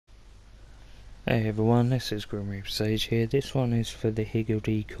Hey everyone, this is GRIMREAPERSAGE here. This one is for the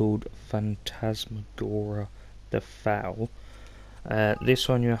higgledy called Phantasmagoria the Foul. This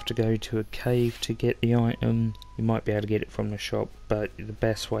one you have to go to a cave to get the item. You might be able to get it from the shop, but the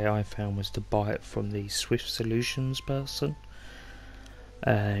best way I found was to buy it from the Swift Solutions person.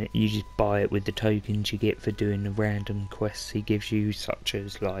 You just buy it with the tokens you get for doing the random quests he gives you, such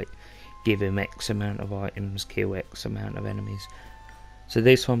as like give him X amount of items, kill X amount of enemies. So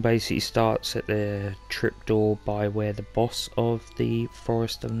this one basically starts at the trapdoor by where the boss of the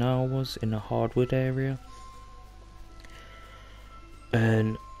Forest of Nile was, in the hardwood area.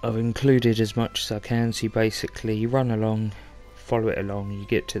 And I've included as much as I can, so you basically run along, follow it along, you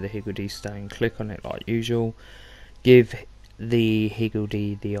get to the higgledy stone, click on it like usual, give the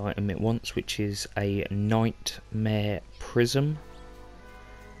higgledy the item it wants, which is a NIGHTMARE Prism.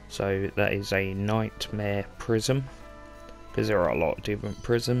 So that is a NIGHTMARE Prism, because there are a lot of different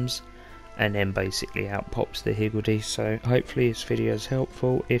prisms, and then basically out pops the higgledy. So hopefully this video is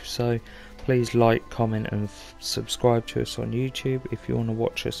helpful. If so, please like, comment and subscribe to us on YouTube. If you want to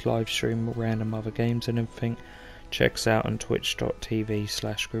watch us live stream random other games and everything, check us out on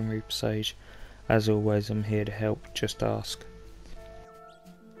twitch.tv/GrimReaperSage. As always, I'm here to help, just ask.